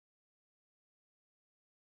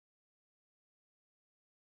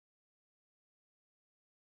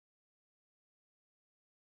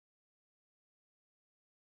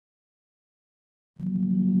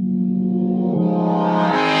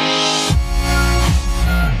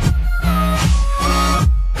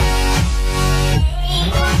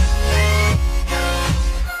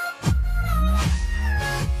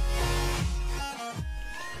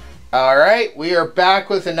Alright, we are back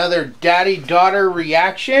with another daddy-daughter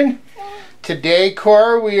reaction. Today,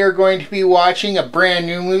 Cora, we are going to be watching a brand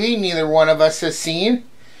new movie neither one of us has seen,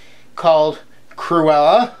 called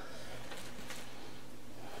Cruella.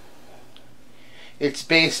 It's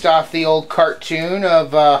based off the old cartoon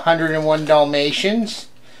of 101 Dalmatians,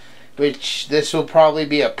 which this will probably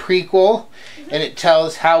be a prequel, and it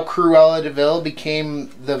tells how Cruella de Vil became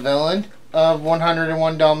the villain of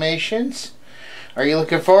 101 Dalmatians. Are you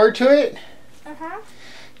looking forward to it? Uh-huh.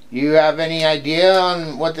 You have any idea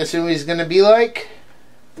on what this movie is going to be like?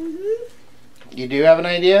 Mm-hmm. You do have an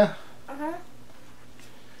idea? Uh-huh.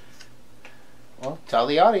 Well, tell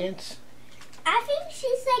the audience. I think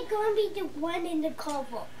she's like going to be the one in the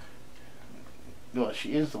cover. Well,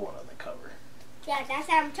 she is the one on the cover. Yeah, that's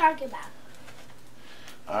what I'm talking about.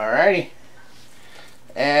 Alrighty.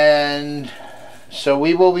 And so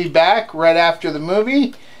we will be back right after the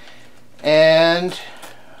movie. And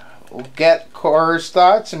we'll get Cora's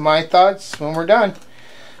thoughts and my thoughts when we're done.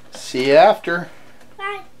 See you after.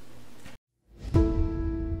 Bye.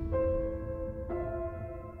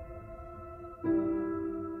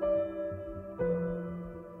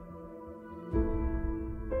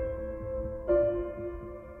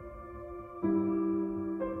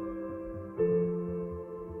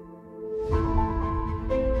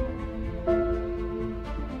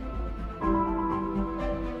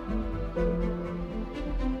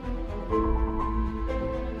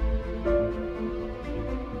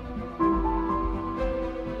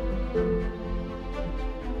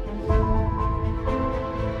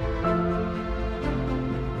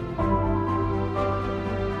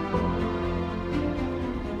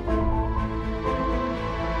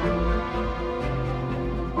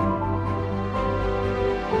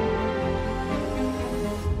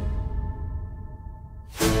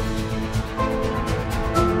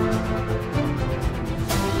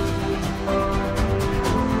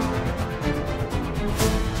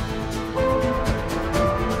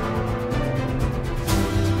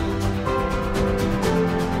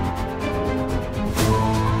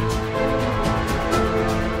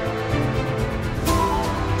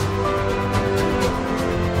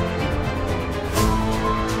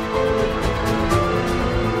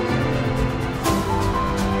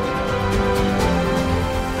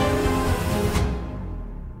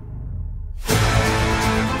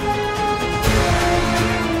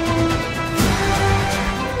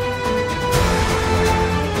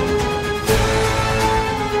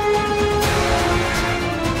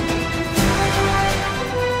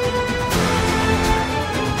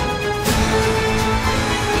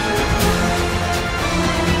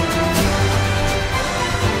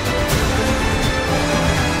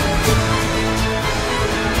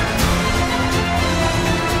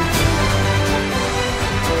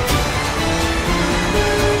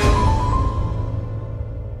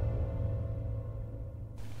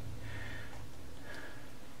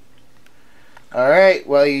 Alright,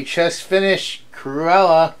 well, you just finished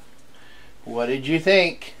Cruella. What did you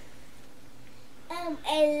think? A little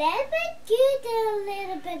bit good and a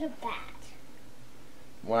little bit of bad.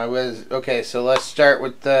 Okay, so let's start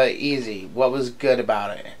with the easy. What was good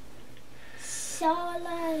about it? So,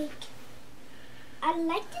 like, I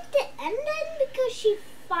liked it the ending because she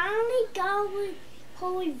finally got with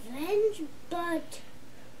her revenge, but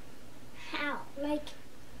how? Like,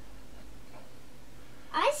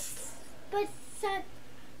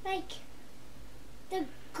 like, the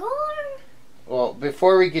girl... Well,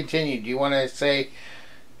 before we continue, do you want to say,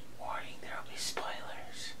 warning, there'll be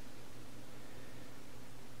spoilers.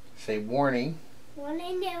 Say warning.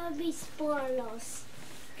 Warning, there will be spoilers.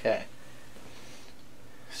 Okay.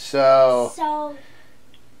 So,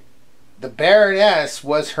 the Baroness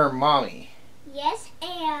was her mommy. Yes,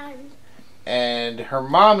 And her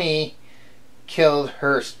mommy killed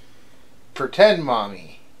her pretend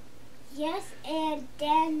mommy. Yes, and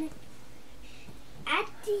then at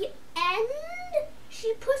the end,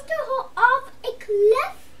 she pushed her off a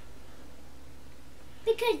cliff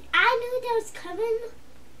because I knew that was coming,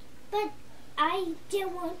 but I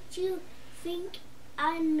didn't want you to think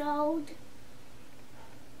I know.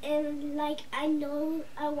 And like I know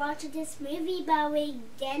I watched this movie, but we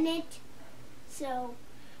didn't. So.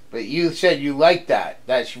 But you said you liked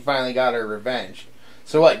that she finally got her revenge.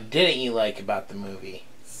 So what didn't you like about the movie?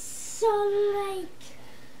 So like,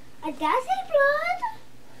 I does say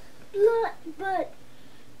blood, but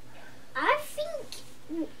I think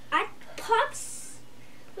at Pops,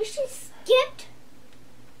 what she skipped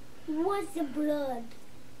was the blood.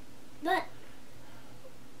 But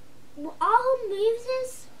all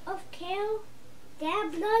moves of Carol, their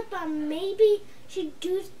blood, but maybe she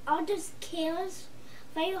do all those kills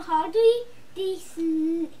very hardly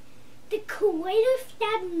the creator of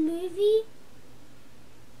that movie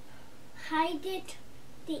hided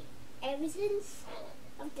the evidence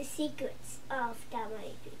of the secrets of that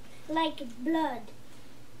movie, like blood.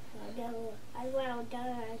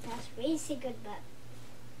 That's really secret, but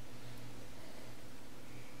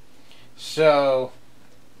So,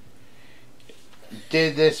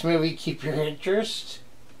 did this movie keep your interest?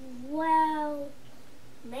 well,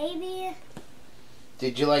 maybe.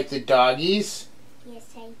 Did you like the doggies? Yes,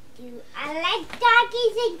 I do. I like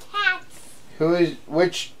doggies and cats.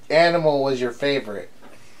 Which animal was your favorite?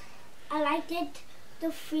 I liked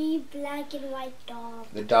the 3 black and white dogs.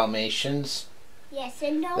 The Dalmatians? Yes,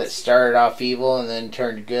 and That also started off evil and then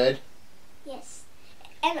turned good? yes,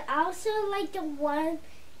 and also like the one.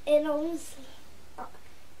 It almost.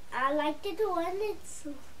 I liked the one that's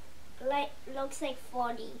like looks like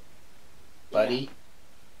 40. Buddy?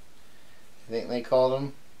 I think they called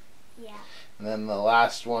him. Yeah. And then the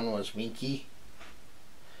last one was Winky.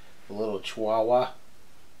 The little chihuahua.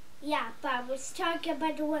 Yeah, but I was talking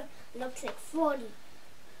about the one that looks like 40.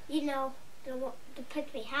 You know, the pet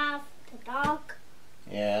we have, the dog.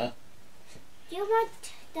 Yeah. Do you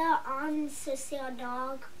want the unsocial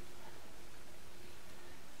dog?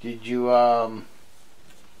 Did you,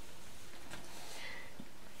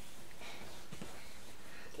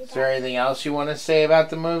 Is there anything else you want to say about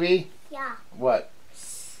the movie? Yeah. What?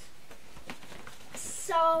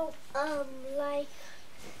 So, like,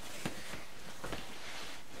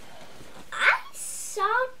 I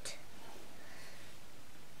saw it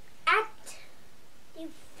at the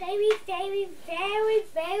very, very, very,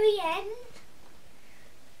 very end.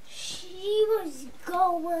 She was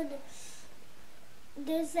going.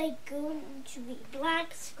 There's like going to be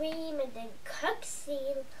black screen and then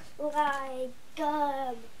cutscene like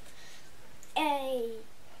a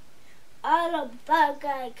other bug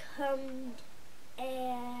guy comes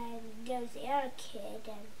and goes the other kid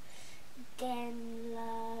and then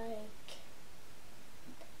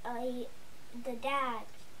the dad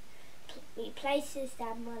replaces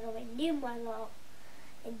that model with a new model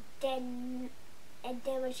and then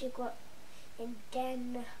when she go and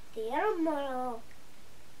then the other model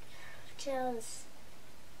just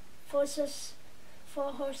forces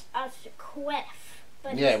for her out the cliff.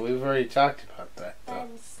 But yeah, we've already talked about that. But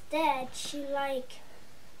instead, she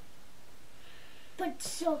but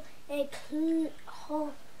so it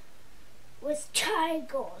was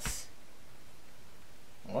triangles.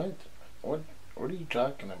 What? What are you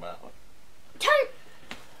talking about?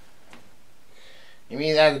 You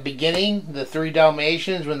mean at the beginning, the 3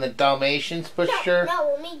 Dalmatians, when the Dalmatians pushed her?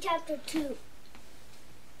 No, we mean chapter 2.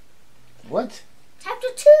 What? Chapter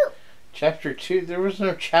 2. Chapter 2? There was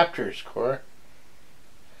no chapters, Cora.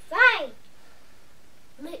 Fine.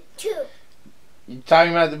 2. You're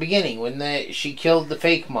talking about the beginning, when she killed the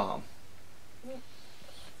fake mom.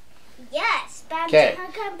 Yes, but I'm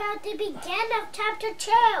talking about the beginning of chapter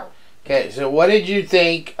 2. Okay, so what did you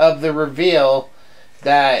think of the reveal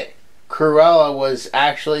that Cruella was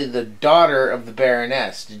actually the daughter of the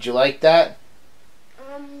Baroness? Did you like that?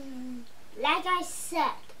 Like I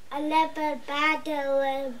said, a little bit bad, a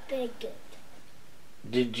little bit good.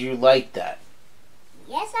 Did you like that?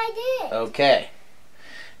 Yes, I did. Okay.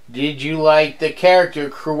 Did you like the character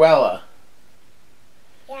Cruella?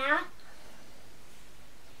 Yeah.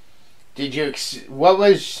 Did you? What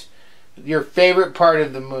was your favorite part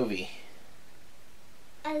of the movie?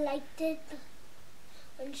 I liked it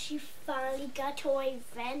when she finally got her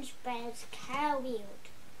revenge, but it's carried.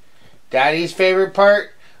 Daddy's favorite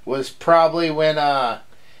part was probably when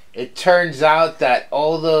it turns out that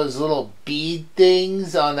all those little bead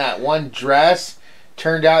things on that one dress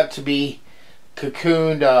turned out to be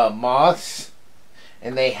cocooned moths,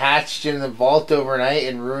 and they hatched in the vault overnight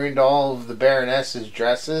and ruined all of the Baroness's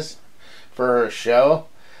dresses for her show.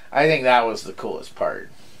 I think that was the coolest part.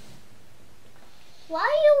 Why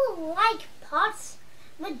do you like parts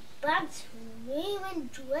with bugs ruin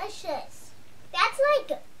dresses? That's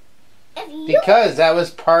like because that was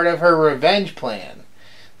part of her revenge plan.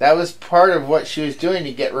 That was part of what she was doing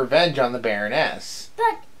to get revenge on the Baroness.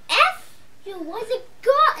 But if you wasn't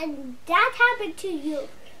good and that happened to you,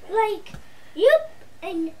 like you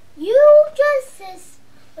justice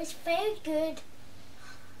was very good,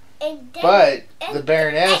 and then, the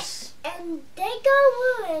Baroness and they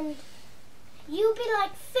got ruined, you'd be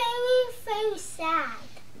like very, very sad.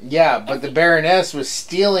 Yeah, but the Baroness was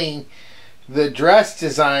stealing the dress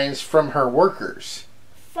designs from her workers.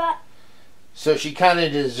 So she kind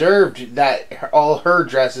of deserved that all her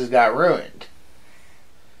dresses got ruined.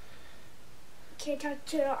 Can I talk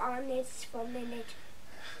to the honest for a minute?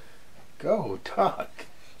 Go, talk.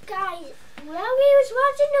 Guys, when we was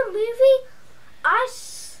watching the movie,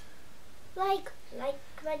 like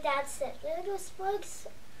my dad said, little bugs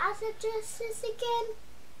as addresses again.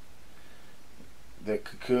 The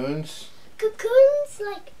cocoons? Cocoons,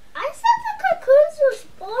 like, I said the cocoons was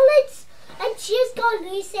bullets and she's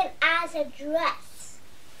gonna use it as a dress.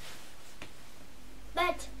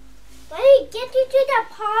 But when we get into that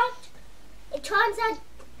part, it turns out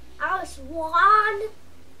I was one.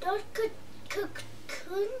 Those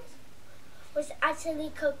cocoons was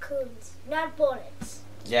actually cocoons, not bullets.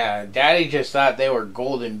 Yeah, Daddy just thought they were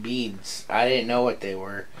golden beads. I didn't know what they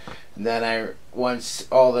were. And then once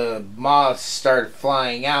all the moths started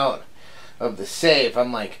flying out of the safe,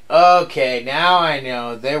 I'm like, okay, now I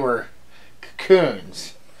know they were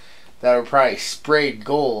cocoons that were probably sprayed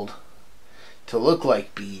gold to look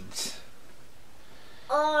like beads.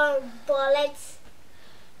 Or bullets.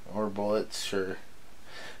 Or bullets, sure.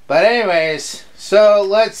 But anyways, so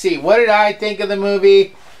let's see. What did I think of the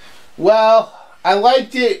movie? Well, I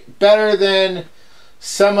liked it better than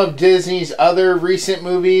some of Disney's other recent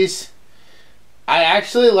movies. I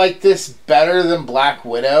actually like this better than Black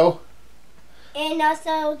Widow. And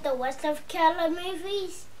also the rest of Cruella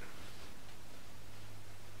movies.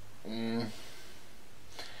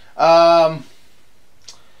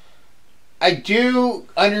 I do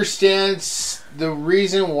understand the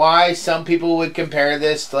reason why some people would compare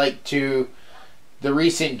this to the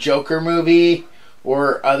recent Joker movie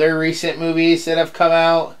or other recent movies that have come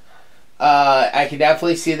out. I can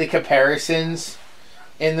definitely see the comparisons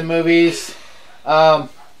in the movies. But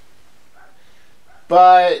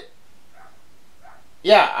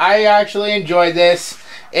yeah, I actually enjoyed this.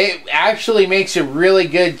 It actually makes a really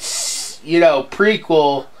good,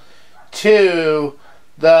 prequel to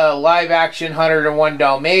the live-action 101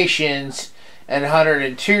 Dalmatians and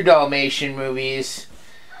 102 Dalmatian movies,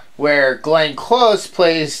 where Glenn Close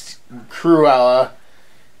plays Cruella.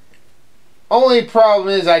 Only problem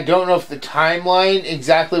is I don't know if the timeline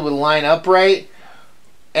exactly would line up right,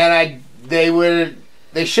 and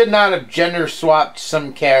they should not have gender swapped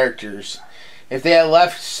some characters. If they had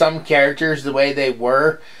left some characters the way they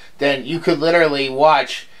were, then you could literally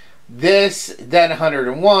watch this, then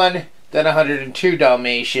 101, then 102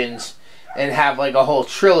 Dalmatians, and have like a whole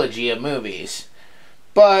trilogy of movies.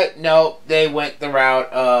 But no, they went the route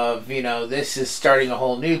of, this is starting a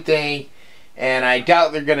whole new thing, and I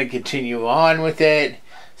doubt they're going to continue on with it.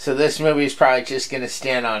 So this movie is probably just going to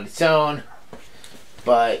stand on its own.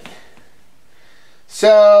 But,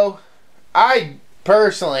 so, I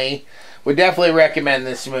personally would definitely recommend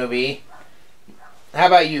this movie. How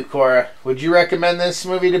about you, Cora? Would you recommend this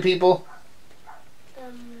movie to people?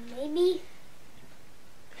 Maybe.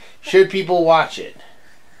 Should people watch it?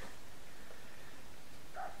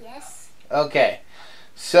 Yes. Okay.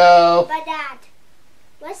 So. But Dad,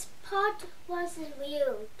 what part was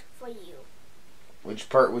weird for you? Which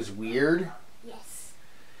part was weird? Yes.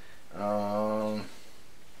 I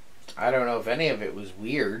don't know if any of it was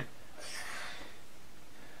weird.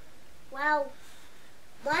 Well,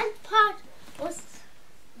 one part was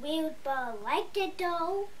weird, but I liked it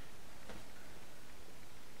though.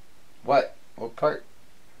 What? What part?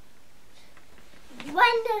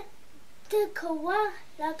 When the koala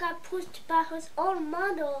got pushed by his own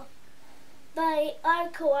mother by our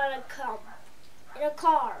koala come in a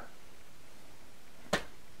car.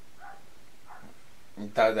 You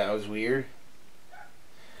thought that was weird?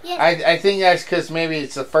 Yes. I think that's because maybe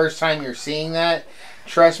it's the first time you're seeing that.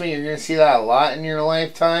 Trust me, you're going to see that a lot in your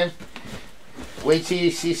lifetime. Wait till you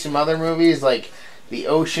see some other movies like the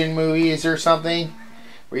Ocean movies or something,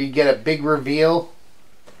 where you get a big reveal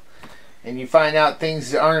and you find out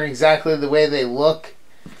things aren't exactly the way they look.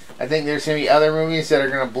 I think there's going to be other movies that are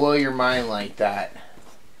going to blow your mind like that.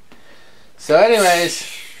 So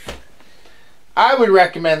anyways, I would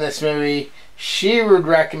recommend this movie. She would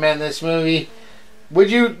recommend this movie. Do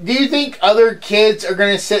you think other kids are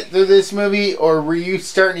going to sit through this movie, or were you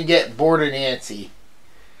starting to get bored of Nancy?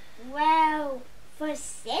 Well, for a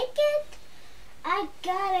second, I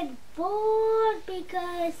got bored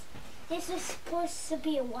because this was supposed to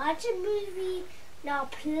be a watching movie,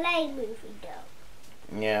 not a play movie, though.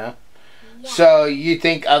 Yeah. So you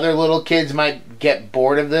think other little kids might get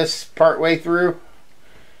bored of this partway through?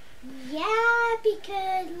 Yeah,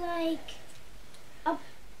 because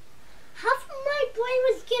half of my brain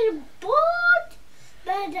was getting bored,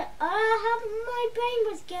 but the other half of my brain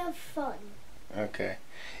was getting fun. Okay.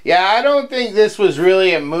 Yeah, I don't think this was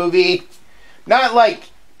really a movie. Not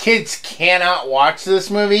like kids cannot watch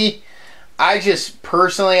this movie. I just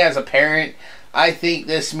personally, as a parent, I think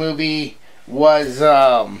this movie was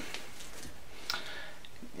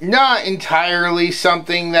not entirely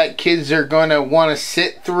something that kids are going to want to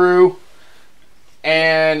sit through.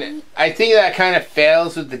 And I think that kind of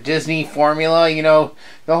fails with the Disney formula. You know,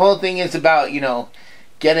 the whole thing is about, you know,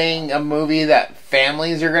 getting a movie that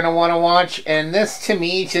families are going to want to watch. And this, to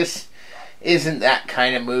me, just isn't that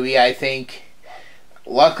kind of movie, I think.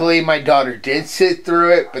 Luckily, my daughter did sit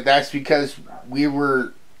through it, but that's because we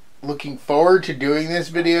were looking forward to doing this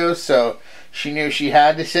video, so she knew she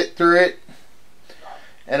had to sit through it.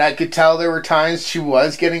 And I could tell there were times she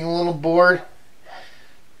was getting a little bored.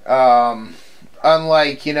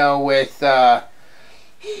 Unlike, you know, with The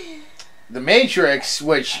Matrix,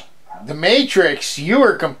 which The Matrix, you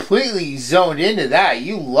were completely zoned into that.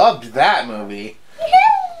 You loved that movie.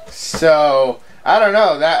 So, I don't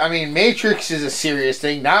know. I mean, Matrix is a serious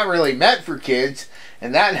thing, not really meant for kids,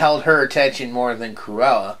 and that held her attention more than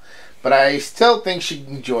Cruella. But I still think she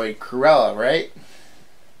enjoyed Cruella, right?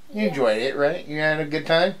 You enjoyed it, right? You had a good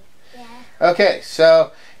time? Yeah. Okay,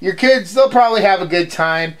 so your kids, they'll probably have a good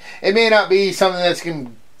time. It may not be something that's going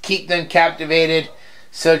to keep them captivated,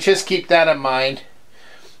 so just keep that in mind.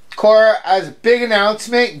 Cora, as a big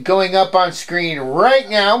announcement going up on screen right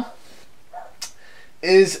now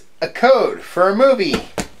is a code for a movie.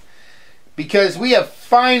 Because we have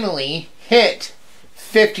finally hit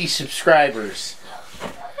 50 subscribers.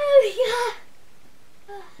 Oh,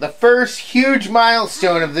 yeah. The first huge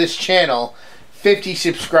milestone of this channel, 50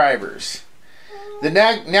 subscribers.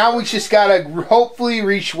 Now we just gotta hopefully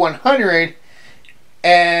reach 100,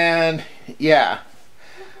 and yeah.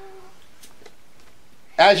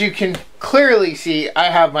 As you can clearly see, I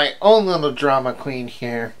have my own little drama queen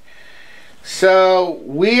here. So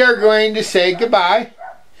we are going to say goodbye,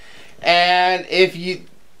 and if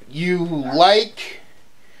you like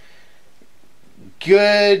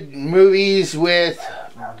good movies with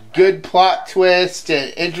good plot twists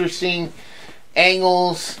and interesting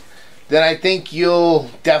angles, then I think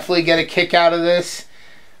you'll definitely get a kick out of this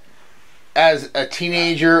as a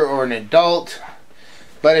teenager or an adult.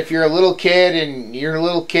 But if you're a little kid and your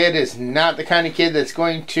little kid is not the kind of kid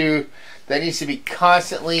that needs to be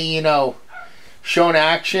constantly, you know, shown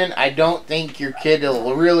action, I don't think your kid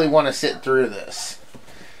will really want to sit through this.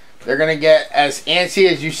 They're going to get as antsy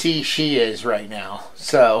as you see she is right now.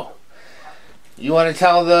 So, you want to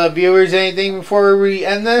tell the viewers anything before we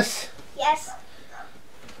end this? Yes.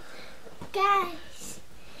 Guys,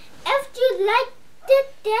 if you liked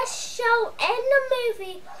this show and the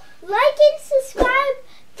movie, like and subscribe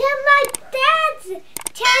to my dad's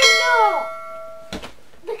channel.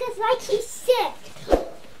 Because like he said,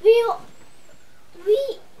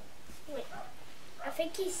 I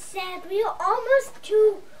think he said we're almost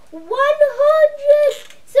to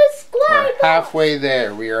 100 subscribers. We're halfway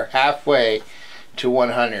there. We are halfway to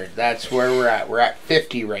 100. That's where we're at. We're at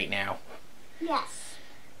 50 right now. Yes.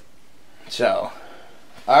 So,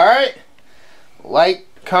 alright. Like,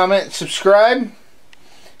 comment, subscribe.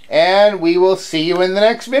 And we will see you in the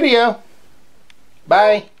next video.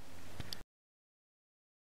 Bye.